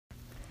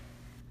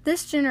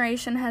This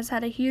generation has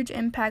had a huge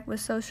impact with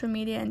social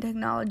media and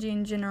technology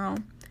in general.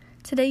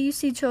 Today you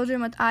see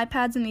children with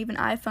iPads and even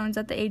iPhones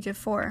at the age of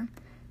 4.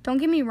 Don't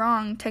get me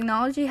wrong,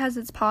 technology has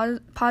its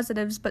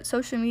positives, but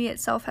social media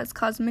itself has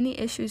caused many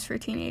issues for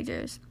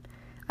teenagers.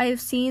 I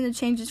have seen the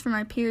changes for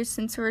my peers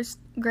since first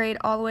grade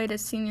all the way to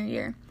senior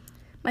year.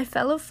 My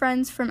fellow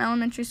friends from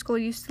elementary school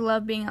used to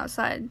love being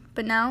outside,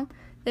 but now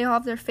they all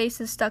have their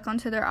faces stuck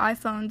onto their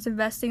iPhones,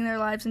 investing their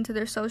lives into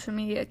their social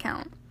media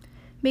account,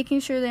 making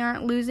sure they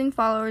aren't losing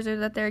followers or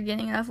that they're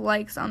getting enough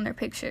likes on their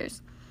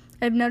pictures.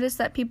 I've noticed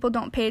that people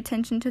don't pay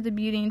attention to the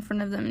beauty in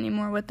front of them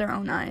anymore with their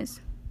own eyes.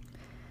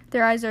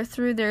 Their eyes are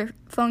through their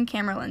phone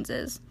camera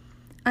lenses.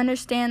 I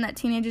understand that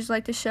teenagers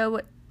like to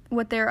show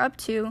what they're up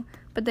to,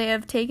 but they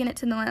have taken it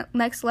to the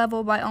next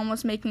level by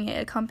almost making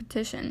it a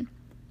competition.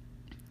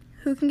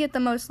 Who can get the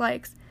most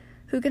likes?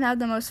 Who can have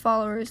the most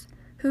followers?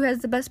 Who has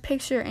the best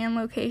picture and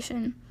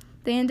location?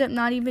 They end up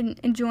not even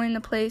enjoying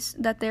the place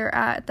that they're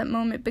at that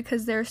moment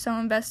because they're so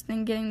invested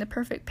in getting the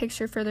perfect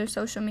picture for their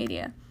social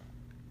media.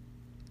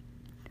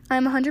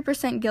 I'm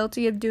 100%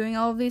 guilty of doing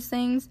all of these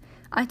things.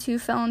 I too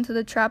fell into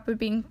the trap of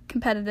being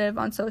competitive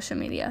on social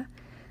media.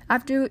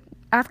 After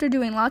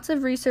doing lots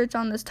of research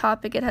on this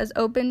topic, it has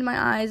opened my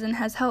eyes and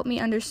has helped me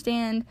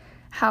understand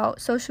how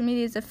social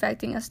media is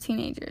affecting us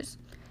teenagers.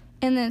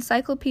 In the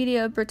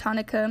Encyclopedia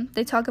Britannica,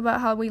 they talk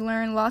about how we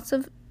learn lots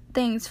of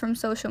things from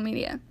social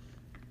media.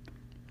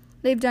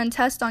 They've done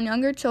tests on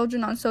younger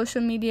children on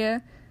social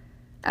media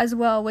as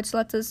well, which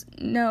lets us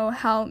know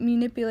how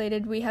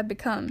manipulated we have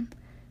become.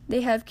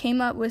 They have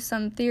came up with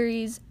some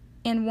theories,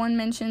 and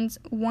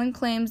one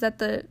claims that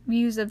the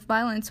views of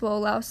violence will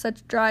allow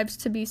such drives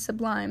to be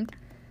sublimed.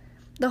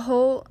 The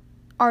whole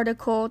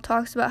article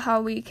talks about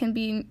how we can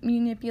be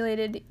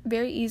manipulated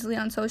very easily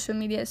on social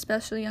media,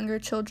 especially younger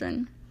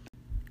children.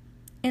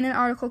 In an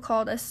article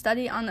called A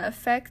Study on the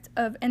Effect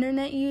of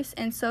Internet Use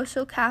and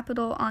Social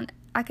Capital on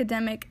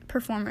Academic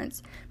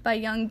Performance by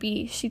Young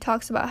B, she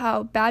talks about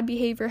how bad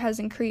behavior has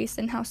increased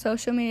and how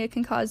social media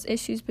can cause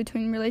issues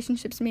between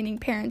relationships, meeting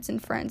parents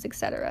and friends,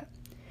 etc.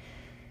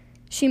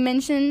 She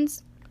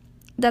mentions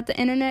that the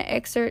internet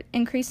exerts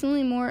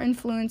increasingly more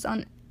influence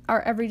on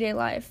our everyday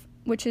life,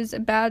 which is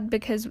bad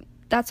because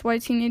that's why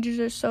teenagers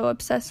are so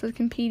obsessed with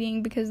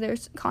competing, because they're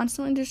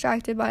constantly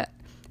distracted by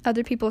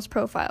other people's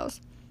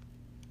profiles.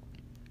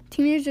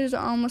 Teenagers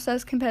are almost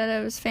as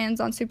competitive as fans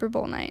on Super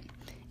Bowl night.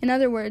 In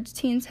other words,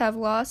 teens have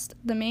lost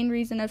the main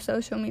reason of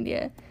social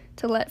media,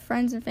 to let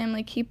friends and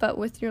family keep up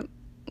with your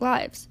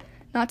lives,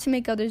 not to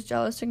make others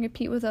jealous or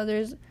compete with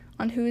others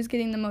on who is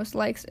getting the most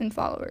likes and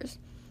followers.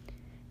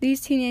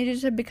 These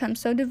teenagers have become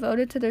so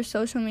devoted to their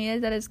social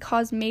media that it has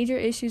caused major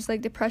issues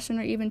like depression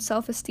or even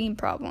self-esteem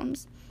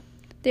problems.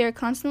 They are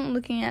constantly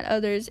looking at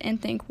others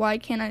and think, why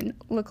can't I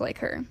look like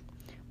her?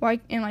 Why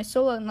am I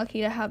so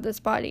unlucky to have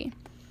this body?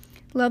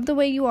 Love the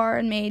way you are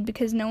and made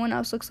because no one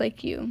else looks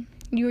like you.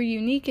 You are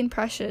unique and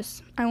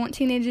precious. I want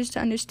teenagers to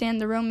understand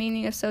the real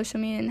meaning of social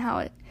media and how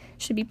it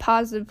should be a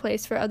positive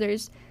place for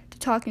others to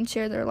talk and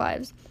share their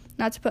lives,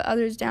 not to put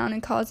others down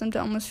and cause them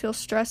to almost feel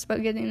stressed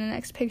about getting the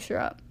next picture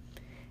up.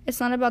 It's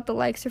not about the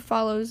likes or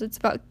follows. It's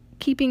about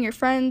keeping your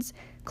friends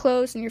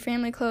close and your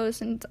family close,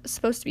 and it's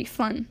supposed to be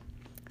fun.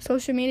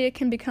 Social media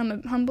can become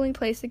a humbling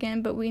place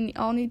again, but we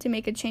all need to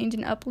make a change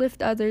and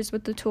uplift others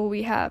with the tool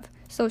we have,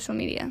 social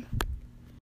media.